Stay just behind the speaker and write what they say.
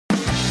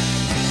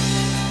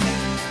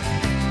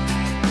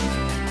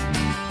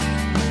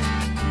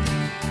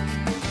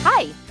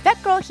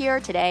VetGirl here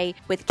today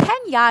with Ken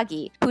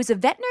Yagi, who's a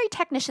veterinary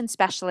technician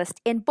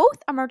specialist in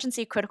both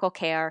emergency critical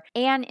care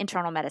and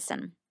internal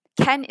medicine.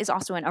 Ken is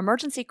also an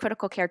emergency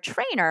critical care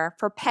trainer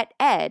for Pet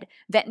Ed,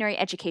 Veterinary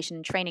Education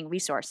and Training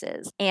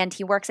Resources, and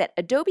he works at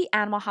Adobe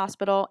Animal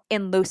Hospital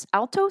in Los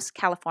Altos,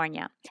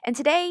 California. And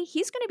today,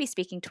 he's going to be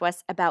speaking to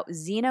us about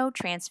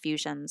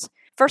xenotransfusions.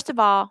 First of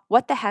all,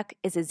 what the heck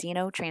is a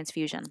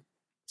xenotransfusion?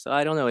 So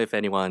I don't know if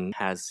anyone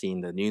has seen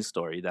the news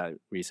story that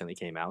recently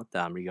came out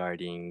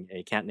regarding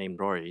a cat named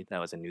Rory that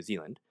was in New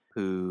Zealand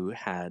who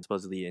had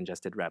supposedly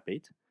ingested rat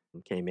bait,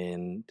 came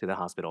in to the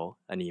hospital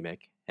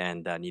anemic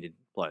and needed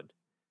blood.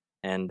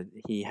 And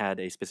he had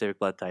a specific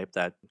blood type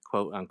that,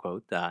 quote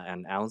unquote,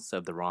 an ounce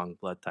of the wrong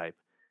blood type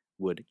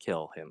would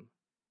kill him.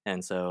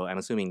 And so I'm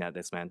assuming that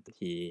this meant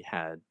he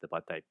had the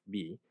blood type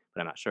B, but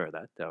I'm not sure of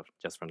that.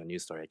 Just from the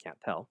news story, I can't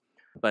tell.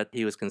 But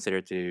he was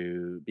considered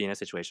to be in a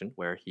situation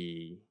where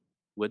he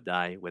would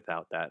die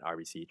without that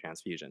RBC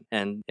transfusion.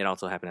 And it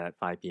also happened at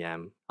 5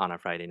 p.m. on a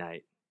Friday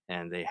night,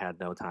 and they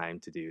had no time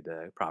to do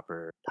the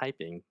proper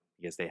typing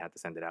because they had to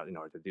send it out in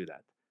order to do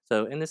that.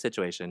 So in this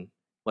situation,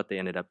 what they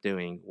ended up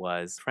doing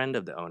was a friend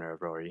of the owner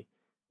of Rory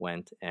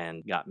went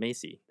and got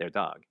Macy, their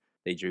dog.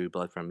 They drew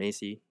blood from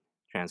Macy,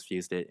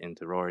 transfused it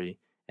into Rory,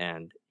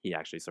 and he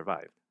actually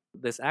survived.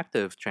 This act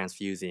of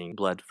transfusing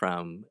blood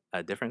from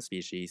a different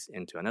species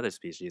into another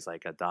species,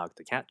 like a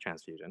dog-to-cat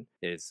transfusion,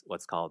 is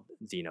what's called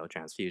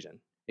xenotransfusion.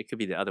 It could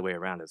be the other way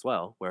around as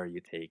well, where you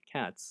take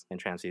cats and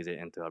transfuse it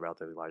into a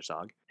relatively large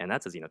dog, and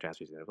that's a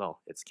xenotransfusion as well.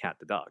 It's cat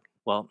to dog.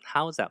 Well,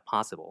 how is that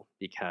possible?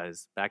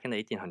 Because back in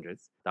the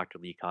 1800s, Dr.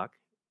 Leacock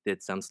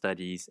did some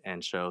studies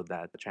and showed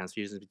that the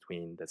transfusions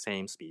between the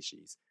same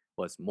species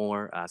was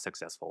more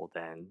successful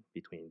than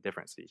between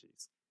different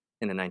species.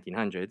 In the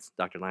 1900s,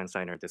 Dr.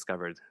 Landsteiner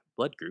discovered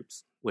blood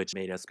groups, which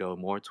made us go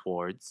more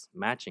towards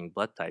matching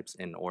blood types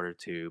in order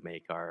to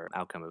make our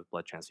outcome of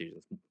blood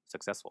transfusions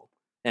successful.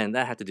 And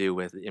that had to do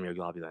with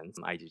immunoglobulins,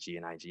 IgG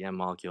and IgM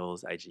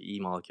molecules,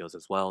 IgE molecules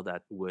as well,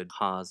 that would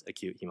cause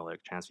acute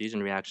hemolytic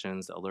transfusion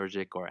reactions,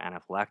 allergic or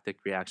anaphylactic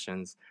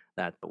reactions.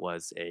 That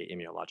was an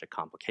immunologic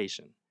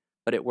complication.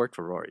 But it worked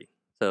for Rory.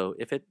 So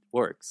if it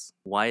works,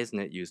 why isn't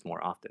it used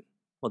more often?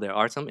 Well, there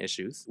are some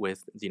issues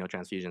with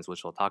xenotransfusions,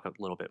 which we'll talk a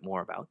little bit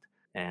more about.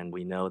 And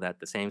we know that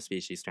the same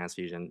species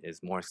transfusion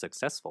is more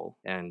successful.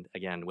 And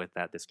again, with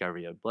that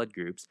discovery of blood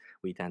groups,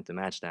 we tend to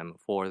match them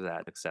for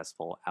that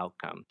successful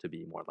outcome to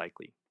be more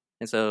likely.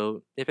 And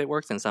so if it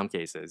works in some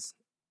cases,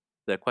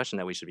 the question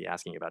that we should be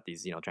asking about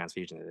these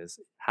xenotransfusions is,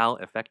 how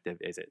effective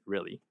is it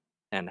really?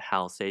 And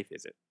how safe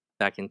is it?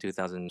 Back in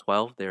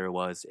 2012, there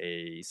was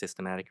a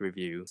systematic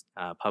review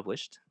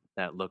published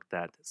that looked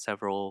at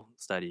several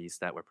studies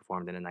that were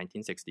performed in the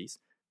 1960s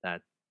that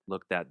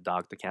looked at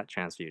dog-to-cat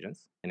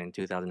transfusions. And in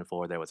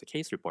 2004, there was a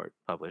case report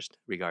published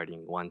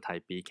regarding one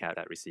type B cat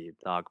that received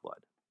dog blood.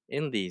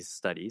 In these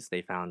studies,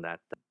 they found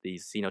that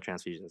these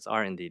xenotransfusions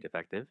are indeed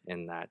effective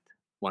in that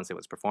once it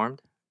was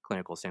performed,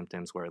 clinical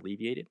symptoms were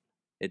alleviated.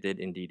 It did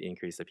indeed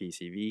increase the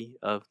PCV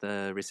of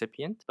the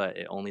recipient, but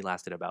it only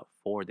lasted about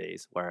 4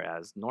 days,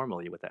 whereas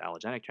normally with the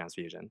allogenic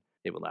transfusion,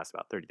 it would last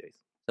about 30 days.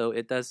 So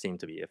it does seem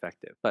to be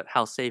effective. But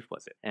how safe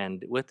was it?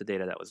 And with the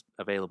data that was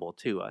available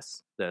to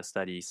us, the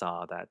study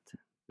saw that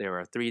there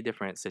are 3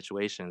 different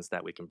situations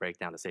that we can break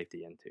down the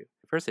safety into.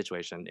 The first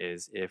situation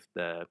is if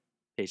the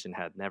patient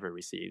had never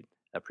received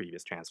a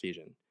previous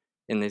transfusion.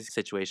 In these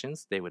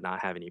situations, they would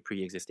not have any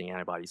pre-existing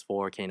antibodies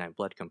for canine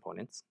blood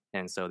components,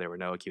 and so there were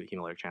no acute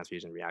hemolytic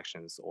transfusion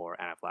reactions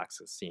or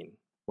anaphylaxis seen.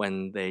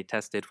 When they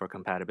tested for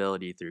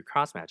compatibility through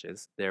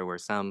cross-matches, there were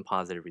some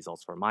positive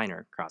results for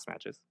minor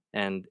cross-matches.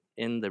 And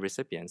in the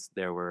recipients,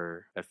 there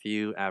were a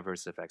few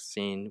adverse effects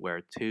seen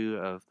where 2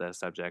 of the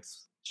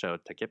subjects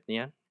showed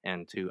tachypnea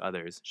and 2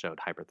 others showed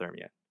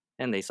hyperthermia.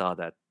 And they saw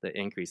that the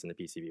increase in the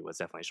PCV was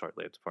definitely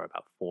short-lived for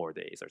about 4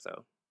 days or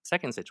so.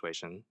 Second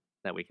situation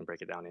that we can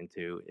break it down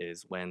into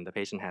is when the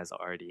patient has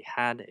already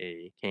had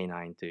a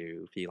canine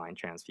to feline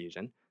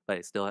transfusion, but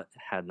it still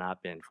had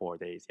not been 4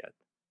 days yet.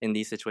 In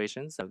these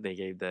situations, they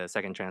gave the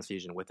second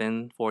transfusion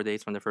within 4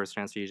 days from the first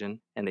transfusion,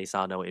 and they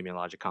saw no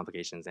immunologic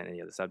complications in any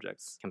of the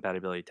subjects.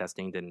 Compatibility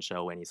testing didn't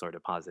show any sort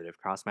of positive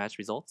cross-match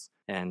results,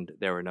 and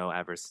there were no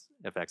adverse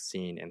effects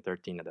seen in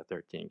 13 of the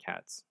 13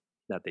 cats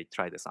that they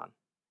tried this on.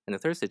 And the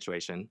third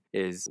situation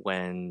is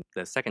when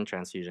the second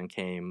transfusion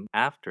came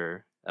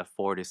after a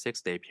 4 to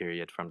 6 day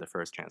period from the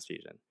first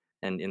transfusion.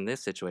 And in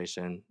this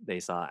situation, they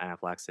saw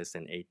anaphylaxis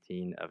in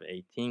 18 of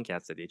 18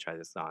 cats that they tried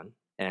this on,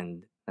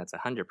 and that's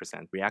 100%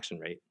 reaction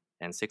rate,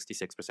 and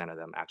 66% of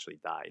them actually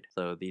died.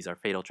 So these are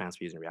fatal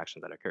transfusion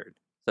reactions that occurred.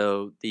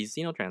 So these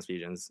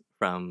xenotransfusions,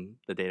 from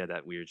the data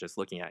that we were just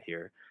looking at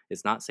here,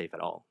 is not safe at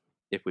all.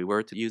 If we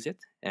were to use it,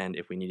 and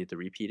if we needed to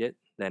repeat it,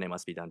 then it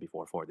must be done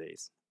before 4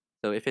 days.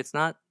 So if it's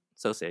not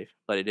so safe,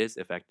 but it is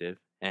effective,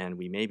 and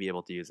we may be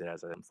able to use it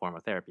as a form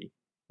of therapy,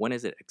 when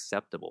is it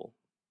acceptable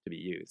to be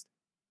used?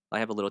 I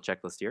have a little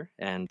checklist here,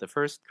 and the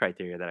first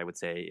criteria that I would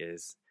say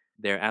is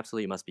there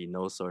absolutely must be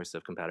no source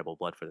of compatible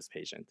blood for this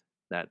patient,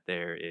 that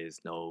there is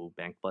no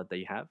bank blood that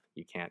you have.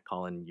 You can't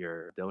call in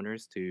your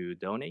donors to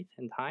donate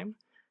in time,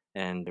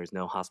 and there's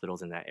no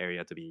hospitals in that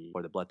area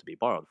for the blood to be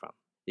borrowed from.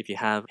 If you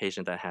have a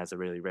patient that has a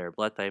really rare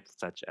blood type,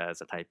 such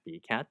as a type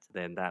B cat,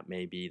 then that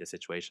may be the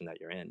situation that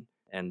you're in,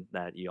 and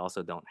that you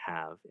also don't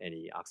have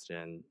any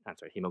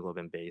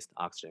hemoglobin-based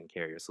oxygen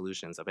carrier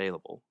solutions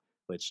available,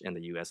 which in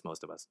the US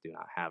most of us do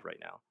not have right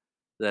now.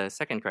 The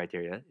second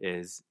criteria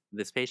is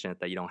this patient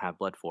that you don't have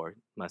blood for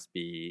must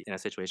be in a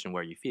situation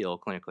where you feel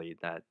clinically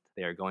that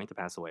they are going to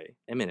pass away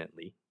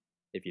imminently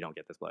if you don't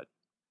get this blood.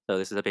 So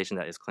this is a patient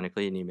that is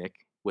clinically anemic.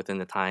 Within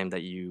the time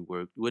that you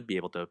would be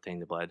able to obtain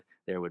the blood,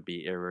 there would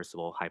be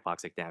irreversible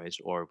hypoxic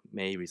damage or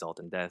may result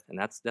in death, and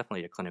that's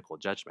definitely a clinical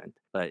judgment.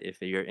 But if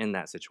you're in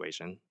that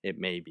situation, it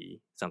may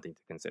be something to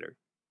consider.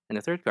 And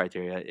the third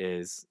criteria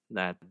is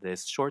that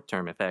this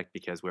short-term effect,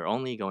 because we're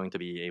only going to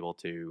be able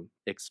to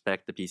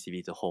expect the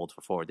PCV to hold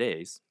for 4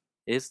 days,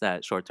 is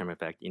that short-term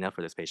effect enough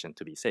for this patient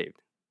to be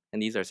saved?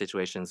 And these are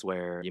situations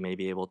where you may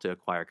be able to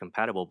acquire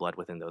compatible blood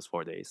within those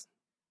 4 days,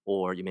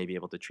 or you may be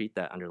able to treat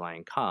that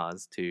underlying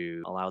cause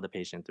to allow the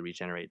patient to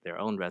regenerate their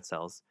own red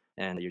cells,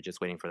 and you're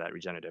just waiting for that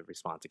regenerative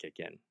response to kick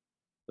in.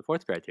 The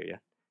fourth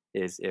criteria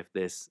is if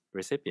this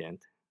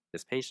recipient,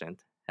 this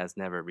patient, has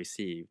never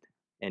received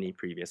any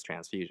previous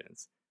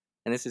transfusions.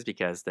 And this is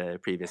because the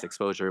previous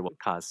exposure will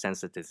cause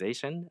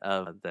sensitization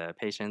of the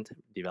patient,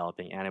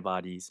 developing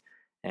antibodies,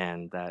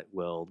 and that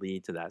will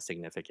lead to that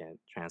significant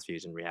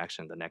transfusion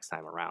reaction the next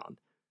time around.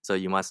 So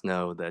you must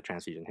know the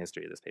transfusion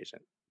history of this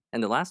patient.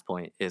 And the last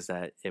point is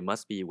that it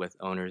must be with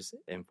owner's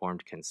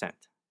informed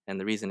consent. And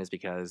the reason is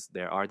because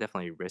there are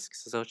definitely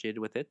risks associated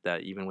with it,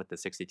 that even with the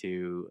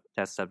 62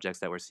 test subjects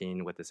that were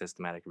seen with the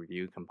systematic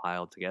review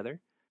compiled together,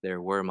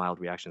 there were mild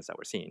reactions that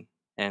were seen.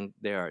 And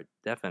there are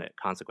definite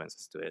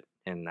consequences to it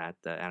in that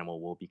the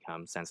animal will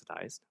become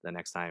sensitized. The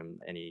next time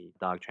any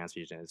dog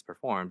transfusion is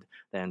performed,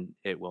 then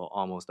it will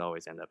almost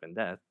always end up in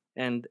death.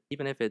 And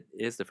even if it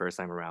is the first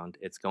time around,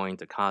 it's going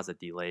to cause a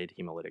delayed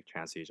hemolytic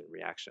transfusion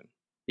reaction.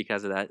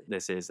 Because of that,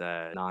 this is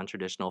a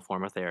non-traditional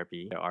form of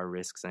therapy. There are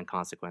risks and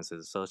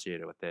consequences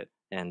associated with it,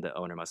 and the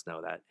owner must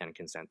know that and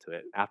consent to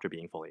it after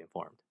being fully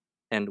informed.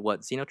 And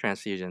what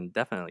xenotransfusion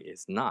definitely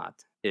is not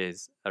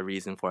is a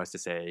reason for us to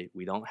say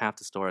we don't have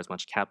to store as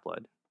much cat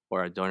blood, or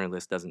our donor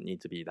list doesn't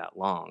need to be that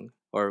long,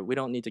 or we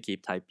don't need to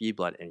keep type B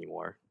blood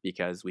anymore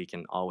because we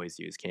can always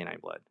use canine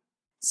blood.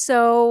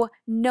 So,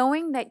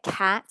 knowing that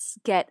cats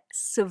get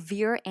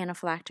severe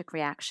anaphylactic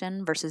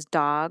reaction versus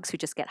dogs who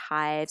just get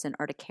hives and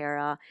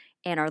urticaria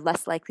and are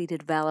less likely to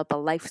develop a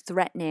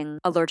life-threatening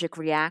allergic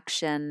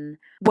reaction,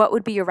 what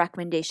would be your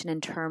recommendation in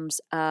terms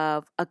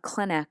of a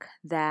clinic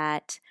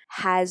that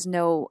has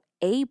no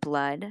A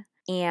blood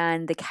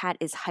and the cat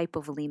is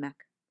hypovolemic?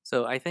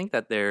 So I think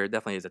that there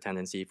definitely is a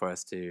tendency for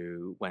us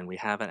to, when we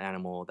have an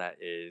animal that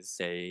is,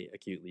 say,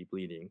 acutely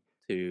bleeding,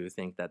 to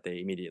think that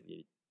they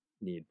immediately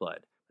need blood.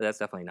 But that's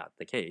definitely not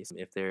the case.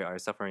 If they are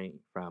suffering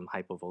from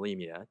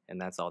hypovolemia, and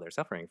that's all they're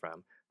suffering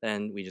from,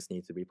 then we just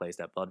need to replace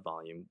that blood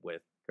volume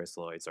with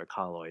crystalloids or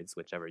colloids,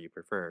 whichever you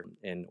prefer,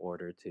 in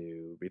order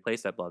to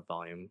replace that blood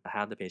volume,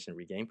 have the patient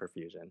regain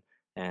perfusion,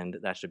 and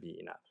that should be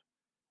enough.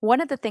 One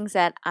of the things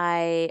that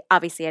I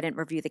didn't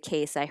review the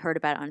case, I heard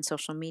about it on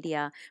social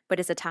media, but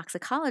as a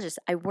toxicologist,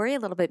 I worry a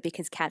little bit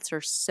because cats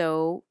are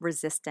so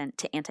resistant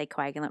to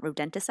anticoagulant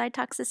rodenticide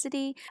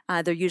toxicity.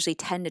 They're usually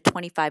 10 to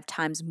 25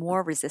 times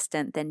more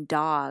resistant than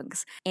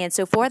dogs. And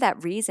so for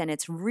that reason,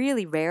 it's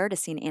really rare to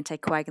see an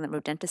anticoagulant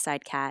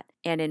rodenticide cat.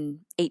 And in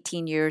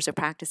 18 years of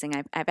practicing,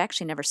 I've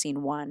actually never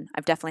seen one.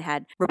 I've definitely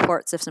had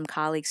reports of some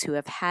colleagues who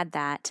have had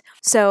that.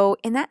 So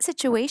in that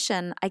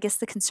situation, I guess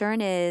the concern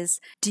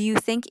is, do you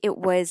think it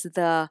was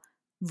the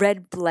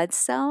red blood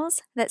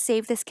cells that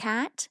saved this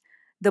cat,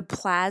 the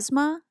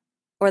plasma,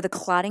 or the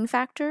clotting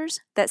factors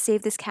that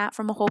saved this cat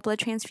from a whole blood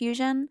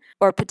transfusion,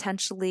 or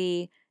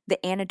potentially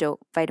the antidote,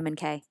 vitamin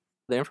K?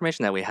 The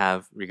information that we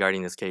have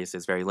regarding this case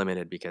is very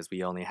limited because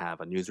we only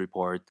have a news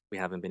report. We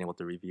haven't been able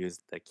to review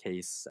the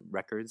case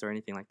records or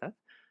anything like that.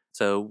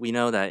 So we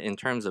know that in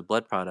terms of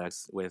blood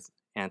products with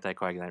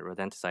anticoagulant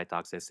rodenticide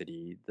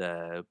toxicity,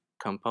 the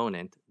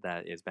component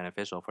that is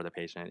beneficial for the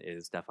patient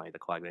is definitely the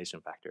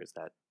coagulation factors,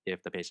 that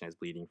if the patient is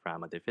bleeding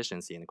from a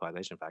deficiency in the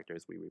coagulation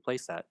factors, we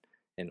replace that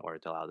in order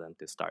to allow them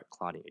to start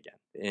clotting again.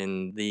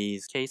 In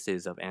these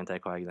cases of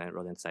anticoagulant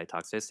rodenticide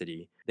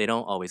toxicity, they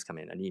don't always come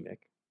in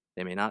anemic.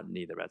 They may not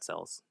need the red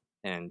cells,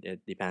 and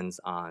it depends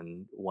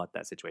on what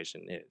that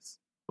situation is.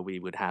 We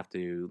would have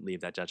to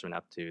leave that judgment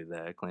up to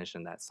the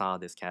clinician that saw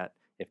this cat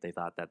if they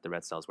thought that the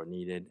red cells were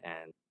needed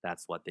and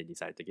that's what they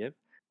decided to give.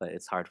 But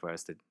it's hard for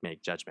us to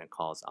make judgment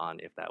calls on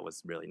if that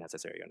was really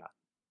necessary or not.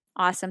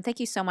 Awesome.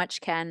 Thank you so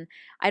much, Ken.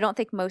 I don't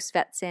think most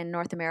vets in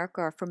North America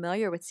are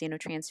familiar with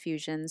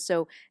xenotransfusions,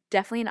 so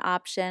definitely an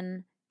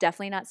option.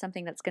 Definitely not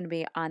something that's going to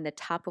be on the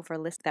top of our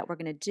list that we're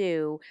going to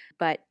do,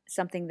 but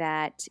something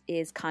that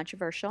is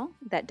controversial,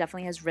 that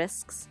definitely has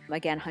risks.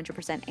 Again,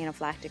 100%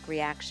 anaphylactic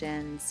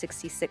reaction,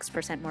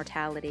 66%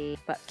 mortality,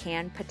 but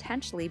can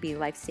potentially be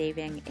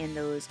life-saving in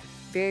those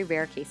very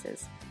rare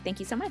cases. Thank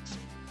you so much.